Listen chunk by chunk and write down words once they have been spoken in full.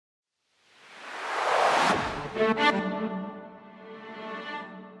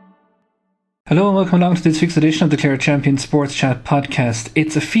Hello and welcome along to this week's edition of the Clare Champion Sports Chat podcast.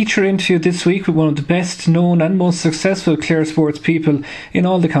 It's a feature interview this week with one of the best known and most successful Clare sports people in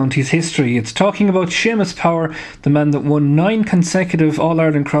all the county's history. It's talking about Seamus Power, the man that won 9 consecutive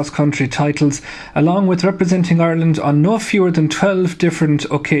All-Ireland cross-country titles, along with representing Ireland on no fewer than 12 different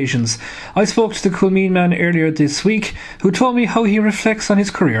occasions. I spoke to the Coolmeen man earlier this week, who told me how he reflects on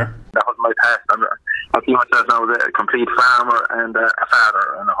his career. That was my past. I see myself now as a complete farmer and a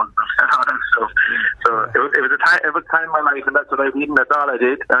father and a husband. So it was a time in my life, and that's what I did, and that's all I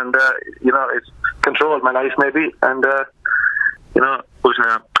did. And it's controlled my life maybe, and it was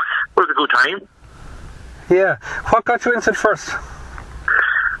a good time. Yeah. What got you into it first?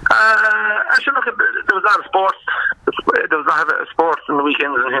 Actually, look, there was a lot of sports. There was a lot of sports on the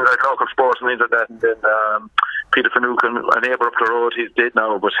weekends and things like local sports and things like that. And then Peter Finucane, a neighbour up the road, he's dead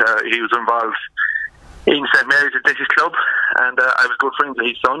now, but he was involved in St Mary's Athletics Club, and I was good friends with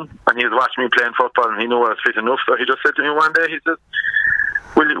his son, and he was watching me playing football, and he knew I was fit enough, so he just said to me one day, he said,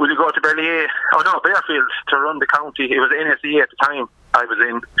 will you go to Bearfield to run the county? It was NSE at the time I was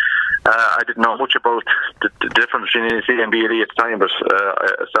in. I didn't know much about the difference between NSE and BLE at the time, but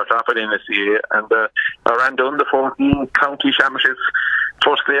I started off at NSE, and I ran down the 14 county championships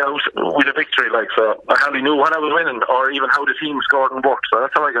first day out with a victory, so I hardly knew what I was winning, or even how the team scored and worked, so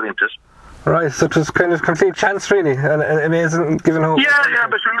that's how I got into it. Right, so it was kind of complete chance, really, and amazing given how... Yeah,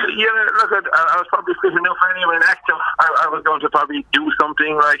 but look, I was probably fit enough anyway and active. I was going to probably do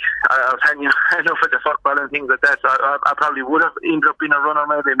something, like, I was hanging enough at the football and things like that, so I probably would have ended up being a runner,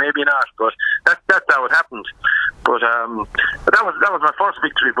 maybe not, but that's how it happened. But that was my first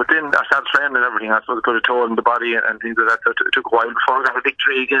victory, but then I started training and everything. I suppose I put a toll on the body and things like that, so it took a while before I got a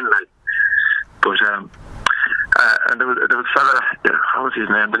victory again, like. But, and there was a fella, what was his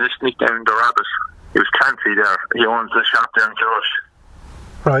name? The nickname the Rabbit. He was Clancy there. He owns the shop there in Crush.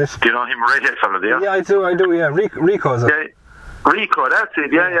 Right. Do you know him, redhead fella there? Yeah, I do, yeah. Rico, is it? Yeah, Rico, that's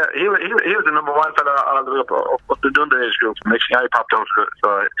it, yeah. He was the number one fella all the way up the Dundee age group. Next thing I popped out,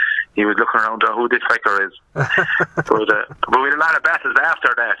 so he was looking around who this fucker is. But we had a lot of battles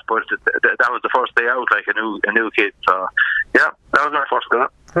after that, but that was the first day out, like a new kid. So, yeah, that was my first goal.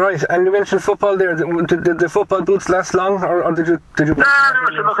 Right, and you mentioned football there. Did the football boots last long, or did you? No, look,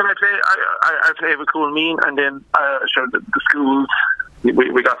 I played with Coolmeen, and then the schools.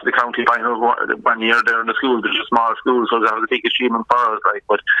 We got to the county final one year there in the school. There's a small school, so that was a big achievement for us. Like,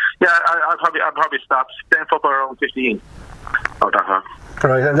 but yeah, I'll probably stop playing football around 15. Oh, that's all.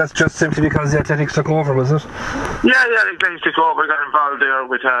 Right, and that's just simply because the athletics took over, was it? Yeah, the athletics took over. I got involved there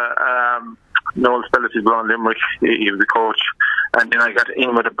with Noel Spillett, who's on Limerick. He was the coach, and then I got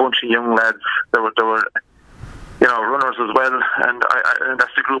in with a bunch of young lads. There were runners as well, and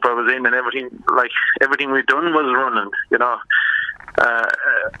that's the group I was in, and everything we'd done was running,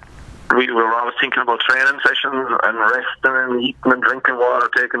 we were always thinking about training sessions and resting and eating and drinking water,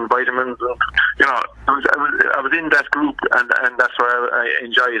 taking vitamins, and I was in that group, and that's where I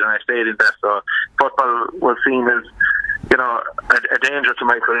enjoyed, and I stayed in that. So football was seen as a danger to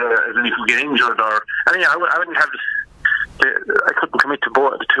my career, as if you get injured, or I wouldn't have I couldn't commit to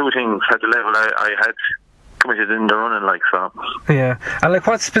both the two things at the level I had committed in the running, like, so. Yeah, and like,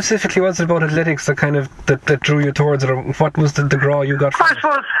 what specifically was it about athletics that drew you towards it, or what was the draw you got from it? I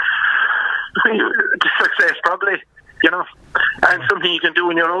suppose success, probably, and something you can do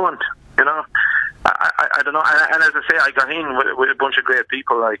on your own, I don't know, and as I say, I got in with a bunch of great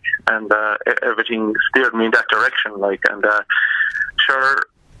people, like, and everything steered me in that direction, like, and sure,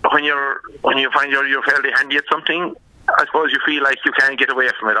 when you find you're fairly handy at something, I suppose you feel like you can't get away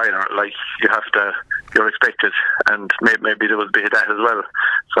from it either. Like, you're expected, and maybe there was a bit of that as well.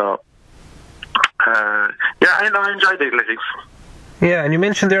 So, yeah, I enjoyed the athletics. Yeah, and you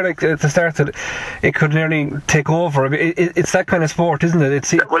mentioned there, like, at the start, that it could nearly take over. I mean, it's that kind of sport, isn't it?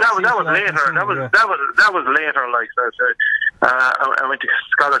 That was later. That was later. Like, I went to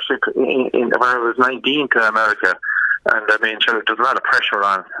scholarship when I was 19 to America. And I mean, sure, there's a lot of pressure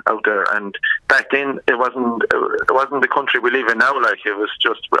on out there. And back then, it wasn't the country we live in now. Like, it was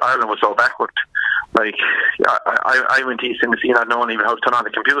just, Ireland was so backward. Like, I went to East Tennessee not knowing even how to turn on the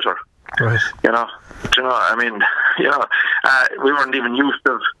computer. Right. I mean, we weren't even used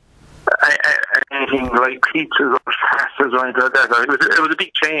to anything like pizzas or pastas or anything like that. It was a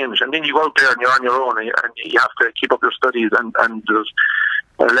big change. And then you go out there and you're on your own, and you have to keep up your studies, and there's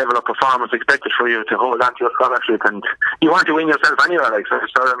a level of performance expected for you to hold on to your scholarship, and you want to win yourself anyway, like, so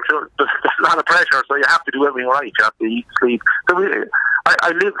I'm sure there's a lot of pressure, so you have to do everything right. You have to eat, sleep. So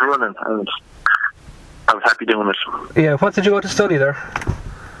I lived running, and I was happy doing it. Yeah, what did you go to study there?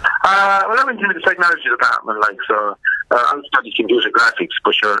 Well, I went into the technology department, like, so I studied computer graphics,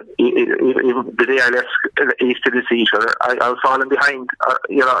 but sure, even the day I left East Tennessee, sure, I was falling behind.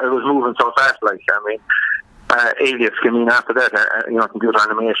 It was moving so fast, like, I mean, Alias came in after that, computer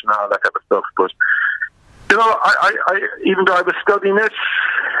animation and all that type of stuff, but, I even though I was studying it,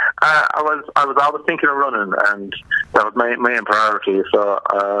 I was always thinking of running, and that was my main priority. So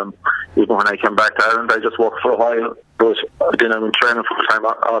even when I came back to Ireland, I just worked for a while, but then I went training full time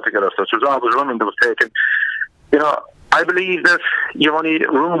altogether. So it was always running that was taken. I believe that you only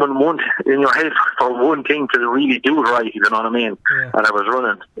room in your head for one thing to really do it right. You know what I mean? Yeah. And I was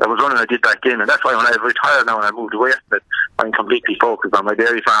running. I did back then, and that's why when I retired now and I moved away from it, I'm completely focused on my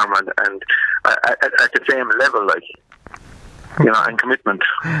dairy farm and at the same level, like. And commitment.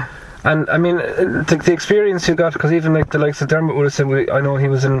 And I mean, the experience you got, because even like the likes of Dermot would have said, I know he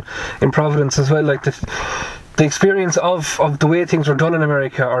was in Providence as well, like the experience of the way things were done in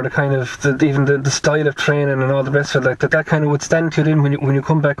America, or the kind of even the style of training and all the rest of it, like that kind of would stand to you in when you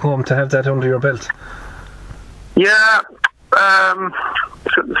come back home to have that under your belt. Yeah,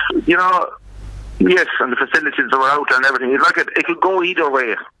 yes, and the facilities that were out and everything. It's like it could go either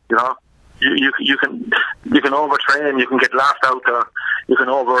way, You can overtrain, you can get laughed out there, you can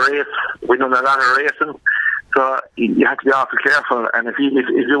over-race. We done a lot of racing, so you have to be awful careful. And if you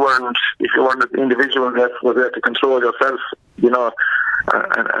weren't an individual that was there to control yourself,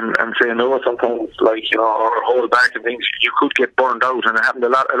 and say no sometimes, like, or hold back and things, you could get burned out. And it happened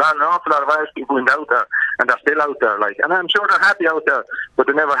an awful lot of Irish people went out there, and they're still out there, like, and I'm sure they're happy out there, but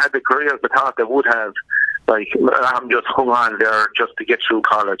they never had the careers they thought they would have. Like, I'm just hung on there just to get through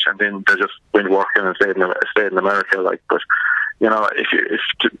college, and then they just went working and stayed in America. Like, but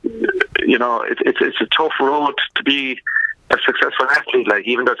it's a tough road to be a successful athlete. Like,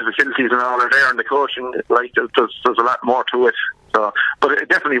 even though the facilities and all are there and the coaching, like, there's a lot more to it. So, but it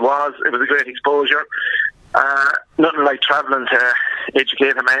definitely was. It was a great exposure. Nothing like travelling to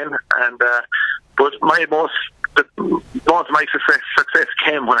educate a man. And but most of my success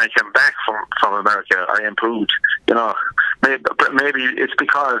came when I came back from America. I improved, maybe it's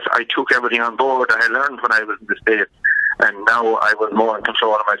because I took everything on board that I learned when I was in the States, and now I was more in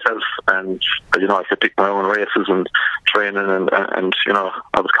control of myself, and I could pick my own races and training, and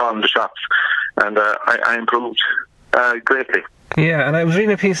I was calling the shots, and I improved greatly. Yeah, and I was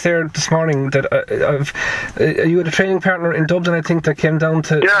reading a piece there this morning that you had a training partner in Dublin, I think, that came down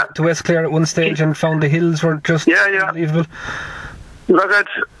to West Clare at one stage and found the hills were just unbelievable. Look at,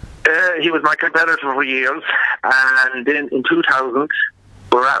 he was my competitor for years, and then in 2000,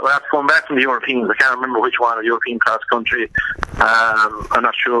 we're after going back from the Europeans. I can't remember which one, a European cross country. I'm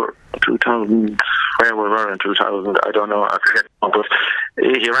not sure 2000 where we were in 2000. I don't know. I forget. But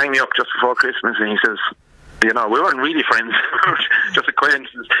he rang me up just before Christmas, and he says, we weren't really friends, just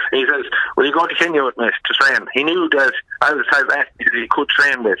acquaintances. He says, "Will you go to Kenya with me to train?" He knew that I was the type of athlete that he could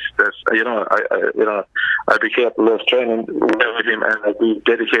train with. That I'd be capable of training with him, and I'd be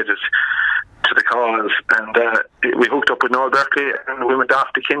dedicated to the cause. And we hooked up with Noel Berkeley, and we went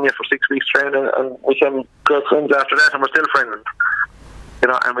off to Kenya for 6 weeks training, and we became good friends after that, and we're still friends.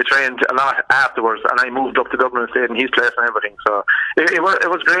 And we trained a lot afterwards, and I moved up to Dublin and stayed in his place and everything. So it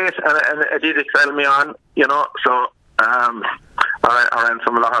was great, and it did excel me on, So I ran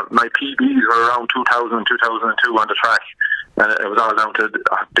a lot of my PBs were around 2000, 2002 on the track, and it was all down to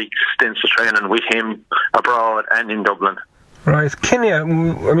big stints of training with him abroad and in Dublin. Right, Kenya. I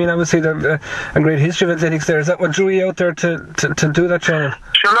mean, obviously there's a great history of athletics there. Is that what drew you out there to do that training?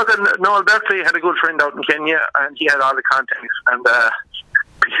 Sure. Look, Noel Berkeley had a good friend out in Kenya, and he had all the contacts, and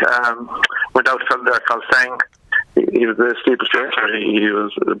went out to a fellow there called Sang. He was a steeplechase. He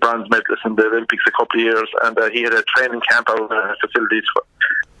was a bronze medalist in the Olympics a couple of years, and he had a training camp out facilities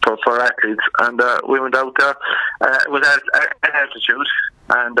for athletes, and we went out there. It was at altitude,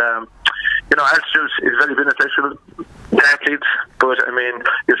 and altitude is very beneficial to athletes, but I mean,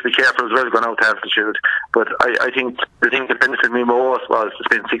 you have to be careful as well going out to altitude. But I think the thing that benefited me most was to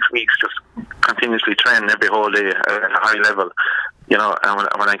spend 6 weeks just continuously training every whole day at a high level, and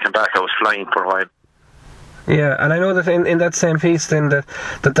when I came back I was flying for a while. Yeah, and I know that in that same piece then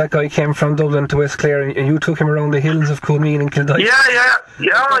that guy came from Dublin to West Clare, and you took him around the hills of Cooneen and Kildare. Yeah.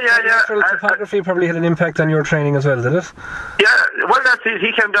 Natural topography probably had an impact on your training as well, did it? Yeah, well, that's it.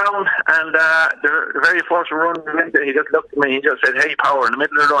 He came down, and the very first run, he just looked at me, he just said, "Hey, Power," in the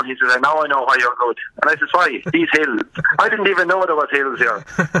middle of the run, he said, "Now I know why you're good." And I said, "Why? These hills." I didn't even know there was hills here.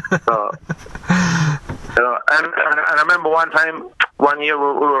 So, and I remember one year we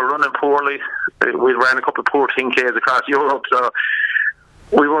were running poorly. We ran a couple of poor 10Ks across Europe, so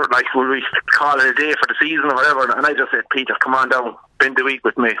we were like, we call it a day for the season or whatever, and I just said, "Peter, come on down, spend the week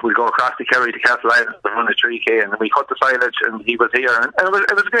with me. We'd go across the Kerry to Castle Island and run a 3K, and then we cut the silage, and he was here, and it was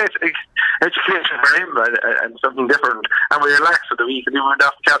a great education for him, and something different. And we relaxed for the week, and we went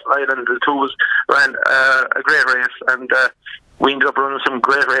off to Castle Island. The two of us ran a great race, and we ended up running some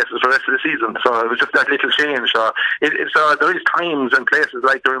great races for the rest of the season. So it was just that little change. So there is times and places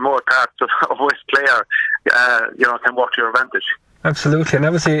like the remote parts of West Clare, can work to your advantage. Absolutely, and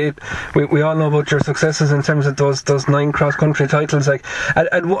obviously we all know about your successes in terms of those 9 cross-country titles. Like,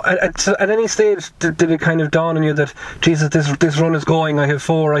 at any stage, did it kind of dawn on you that, Jesus, this run is going, I have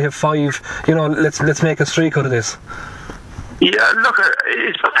 4, I have 5, let's make a streak out of this? Yeah, look,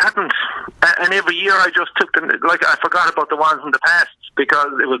 it just happened, and every year I just took them. Like, I forgot about the ones in the past,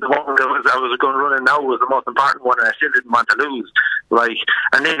 because it was the one that I was going to run in now was the most important one, and I still didn't want to lose. Like,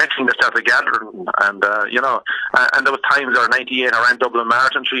 and then next thing they started gathering, and and there was times there 98 I ran Dublin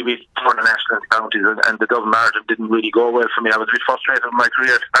Marathon 3 weeks before the national counties, and the Dublin Marathon didn't really go well for me. I was a bit frustrated with my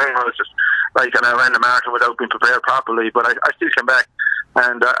career at the time. I was just like, and I ran the marathon without being prepared properly, but I still came back.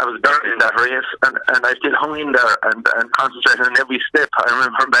 And I was buried in that race, and I still hung in there and concentrated on every step. I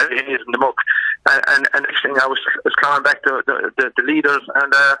remember my knees in the muck, and next thing I was climbing back to the leaders,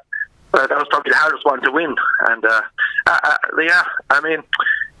 and that was probably the hardest one to win. And I mean,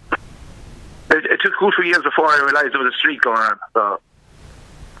 it took a few years before I realised there was a streak going on. So.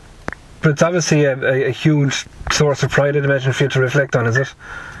 But it's obviously a huge source of pride, I'd imagine, for you to reflect on, is it?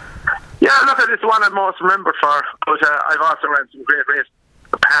 Yeah, look, it's the one I'm most remembered for. But I've also ran some great races.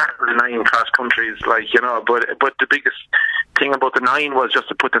 Apart from the 9 cross countries, but the biggest thing about the 9 was just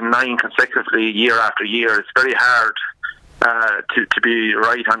to put the 9 consecutively year after year. It's very hard to be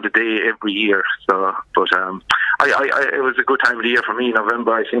right on the day every year. So, but it was a good time of the year for me.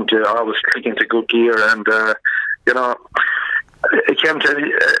 November, I seemed to always click into good gear, and it came to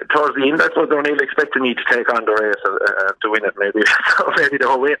towards the end. I suppose they were really expecting me to take on the race to win it. Maybe so. Maybe the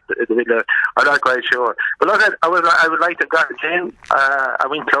whole way. I'm not quite sure. But look, I would like to have got it in. I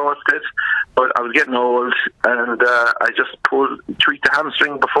went close to it, but I was getting old, and I just tweaked the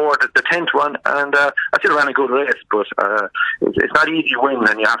hamstring before the 10th one, and I still ran a good race. But it's not easy to win,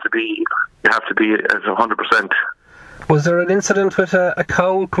 and you have to be as 100%. Was there an incident with a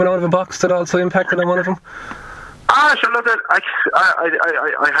cow coming out of a box that also impacted on one of them? Sure, look, I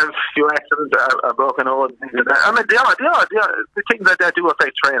have a few accidents, a broken nose, things like that. I mean, the things like that do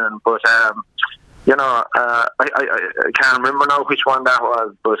affect training, but, I can't remember now which one that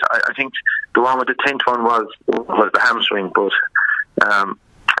was, but I think the one with the 10th one was the hamstring, but I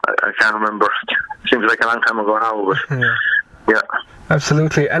can't remember. It seems like a long time ago now, but, yeah.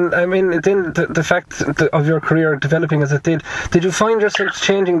 Absolutely. And I mean, then the fact of your career developing as it did you find yourself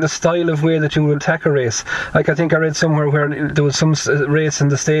changing the style of way that you would attack a race? Like, I think I read somewhere where there was some race in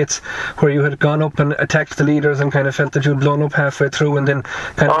the States where you had gone up and attacked the leaders and kind of felt that you'd blown up halfway through, and then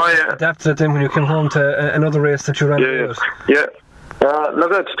kind of adapted it then when you came home to another race that you ran out. Yeah.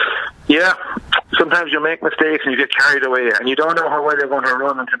 Look at, sometimes you make mistakes and you get carried away, and you don't know how well you're going to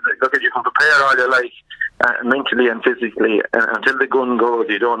run until you can prepare all your life, mentally and physically, and until the gun goes,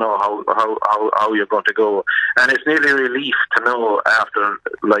 you don't know how you're going to go. And it's nearly a relief to know after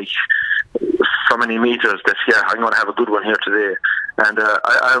so many meters that I'm going to have a good one here today. And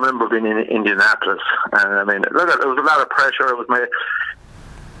I remember being in Indianapolis, and I mean, look, there was a lot of pressure. It was my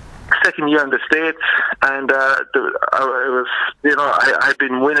second year in the States, and I'd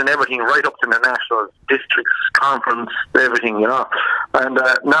been winning everything right up to the national districts, conference, everything, and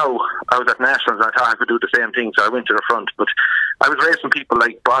now I was at nationals, and I thought I could do the same thing, so I went to the front. But I was racing people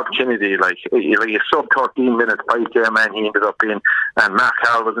like Bob Kennedy, like a sub 13 minutes 5K man he ended up being, and Mark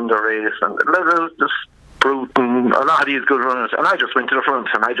Hall was in the race, and it was just brute, and a lot of these good runners, and I just went to the front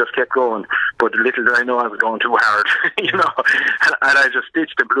and I just kept going, but little did I know I was going too hard, and I just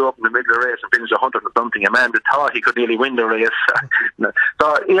stitched and blew up in the middle of the race and finished 100 or something. A man that thought he could nearly win the race.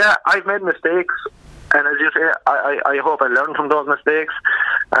 So I've made mistakes, and as you say, I hope I learn from those mistakes,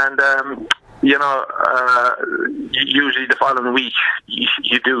 and usually the following week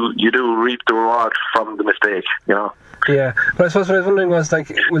you do reap the reward from the mistake, Yeah, but I suppose what I was wondering was,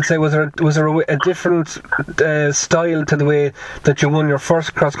 was there a different style to the way that you won your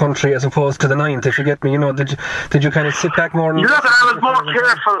first cross country as opposed to the 9th? If you get me, did you kind of sit back more? Look, I was more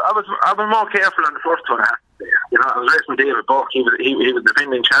careful. I was more careful on the first one. I was racing David Buck. He was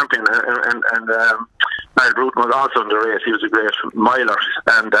defending champion, and Niall Bruton was also in the race. He was a great miler,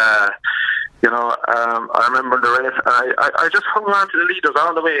 and I remember the race, and I just hung on to the leaders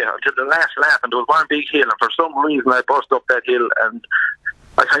all the way until the last lap, and there was one big hill, and for some reason I burst up that hill, and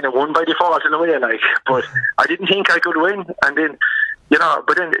I kind of won by default in a way, but I didn't think I could win, and then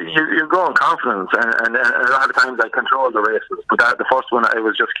but then you go in confidence, and a lot of times I control the races. But the first one, I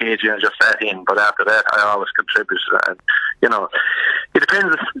was just cagey and just sat in. But after that, I always contributed. And it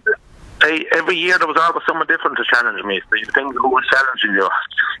depends. Every year there was always someone different to challenge me. So it depends who was challenging you.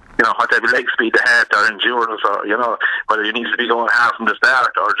 What type of leg speed they had, or endurance, or whether you need to be going half from the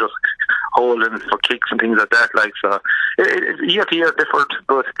start or just holding for kicks and things like that. So year to year different.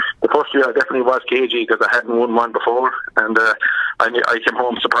 But the first year I definitely was cagey because I hadn't won one before, and I came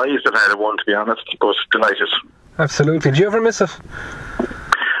home surprised that I had won, to be honest, but delighted. Absolutely. Did you ever miss it?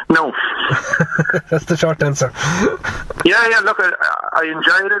 No. That's the short answer. Yeah. Look, I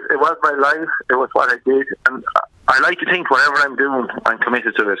enjoyed it. It was my life. It was what I did, and I like to think whatever I'm doing, I'm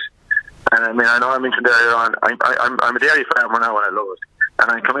committed to it. And I mean, I know I mentioned earlier on, I'm a dairy farmer now, and I love it,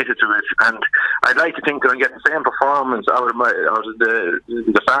 and I'm committed to it. And I'd like to think that I get the same performance out of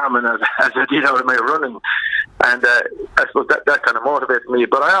the farming as I did out of my running. And I suppose that kind of motivates me.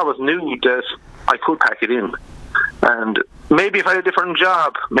 But I always knew that I could pack it in. And maybe if I had a different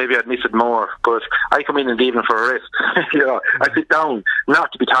job, maybe I'd miss it more. But I come in the evening for a rest. I sit down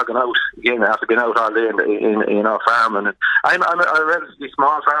not to be talking out again after being out all day in farming. And I'm a relatively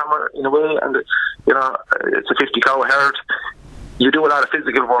small farmer in a way, and it's a 50 cow herd. You do a lot of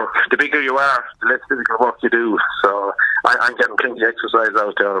physical work. The bigger you are, the less physical work you do. So I'm getting plenty of exercise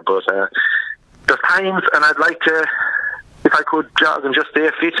out there. But there's times, and I'd like to, if I could, jog and just stay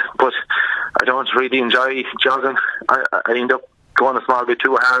fit, but I don't really enjoy jogging. I end up going a small bit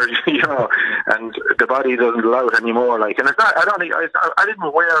too hard, and the body doesn't allow it anymore. And it's not. I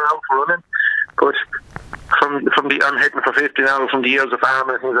didn't wear out for running, but from I'm hitting for 50 now. From the years of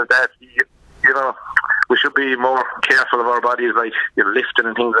farming and things like that, we should be more careful of our bodies, like lifting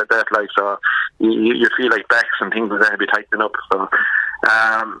and things like that. So you feel like backs and things like that be tightening up. So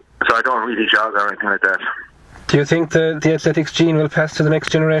I don't really jog or anything like that. Do you think the athletics gene will pass to the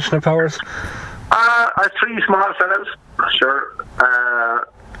next generation of Powers? I have 3 small fellas, sure,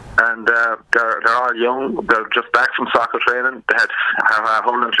 and they're all young. They're just back from soccer training. They had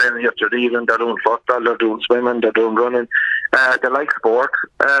hurling training yesterday evening. They're doing football, they're doing swimming, they're doing running. They like sport.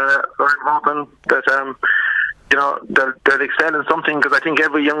 So I'm hoping that they'll excel in something, because I think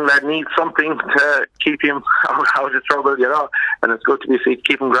every young lad needs something to keep him out of trouble, and it's good to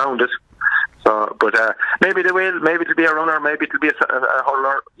keep him grounded. So, but maybe they will. Maybe it'll be a runner. Maybe it'll be a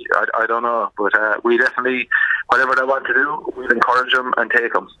hurler. I don't know. But we definitely, whatever they want to do, we'll encourage them and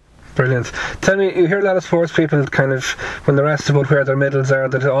take them. Brilliant. Tell me, you hear a lot of sports people kind of, when they're asked about where their medals are,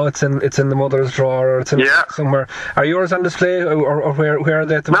 that it's in the mother's drawer, or it's in somewhere. Are yours on display, or where are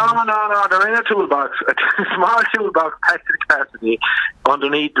they at the moment? No. They're in a toolbox, a small toolbox packed to capacity,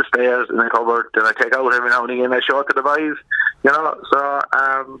 underneath the stairs in a cupboard that I take out every now and again. I show it to the boys, So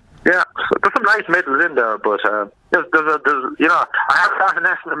there's some nice medals in there, but there's I have a lot of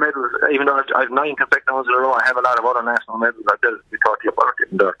national medals, even though I have 9 consecutive ones in a row. I have a lot of other national medals. I've got 30 or 40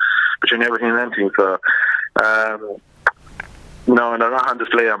 in there, between everything and anything. So no, they're not on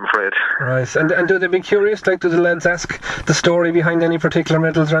display, I'm afraid. Right. And do they be curious? Like, do the lads ask the story behind any particular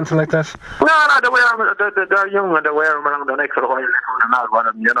medals or anything like that? No, they wear them. They're young, and they wear them around their neck for a while. They're not one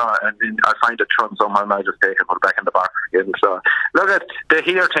of them, and then I find a trunk somewhere, and I just take it and put it back in the box again. So look, they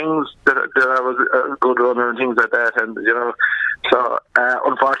hear things that I was a good runner and things like that, and So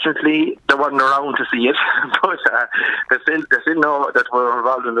unfortunately, they weren't around to see it, but they still know that we're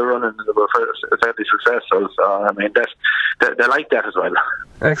involved in the running and that we're fairly successful. So I mean, they like that as well.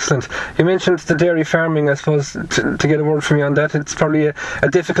 Excellent. You mentioned the dairy farming. I suppose to get a word from you on that, it's probably a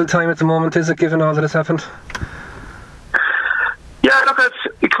difficult time at the moment, is it, given all that has happened? Yeah, look,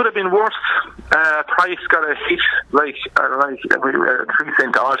 it could have been worse. Price got a hit, like 3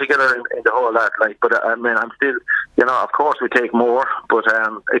 cents altogether in the whole lot. But I mean, I'm still, of course we take more, but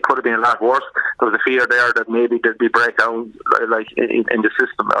it could have been a lot worse. There was a fear there that maybe there'd be breakdowns, in the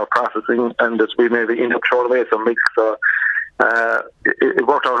system of processing, and that we maybe end up throwing away some milk. So it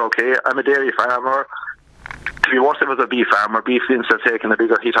worked out okay. I'm a dairy farmer. To be worse, if it was a beef farmer. Beef seems to have taken a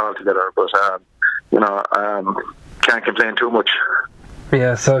bigger hit altogether, but can't complain too much.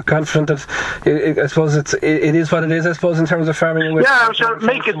 Yeah, so confident that I suppose it is what it is. I suppose in terms of farming. Yeah, I'm sure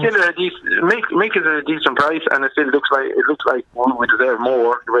milk is still a decent price, and it still looks like we deserve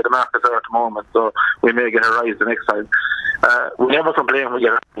more the way the markets are at the moment. So we may get a rise the next time. We never complain when we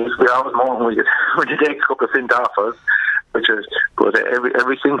get a rise. We always moan when you take a couple of cents off us, but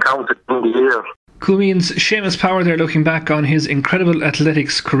every cent counts in the year. Cool means Seamus Power there, looking back on his incredible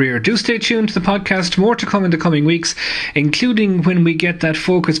athletics career. Do stay tuned to the podcast. More to come in the coming weeks, including when we get that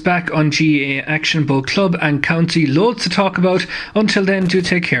focus back on GAA action, both club and county. Loads to talk about. Until then, do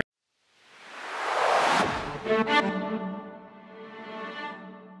take care.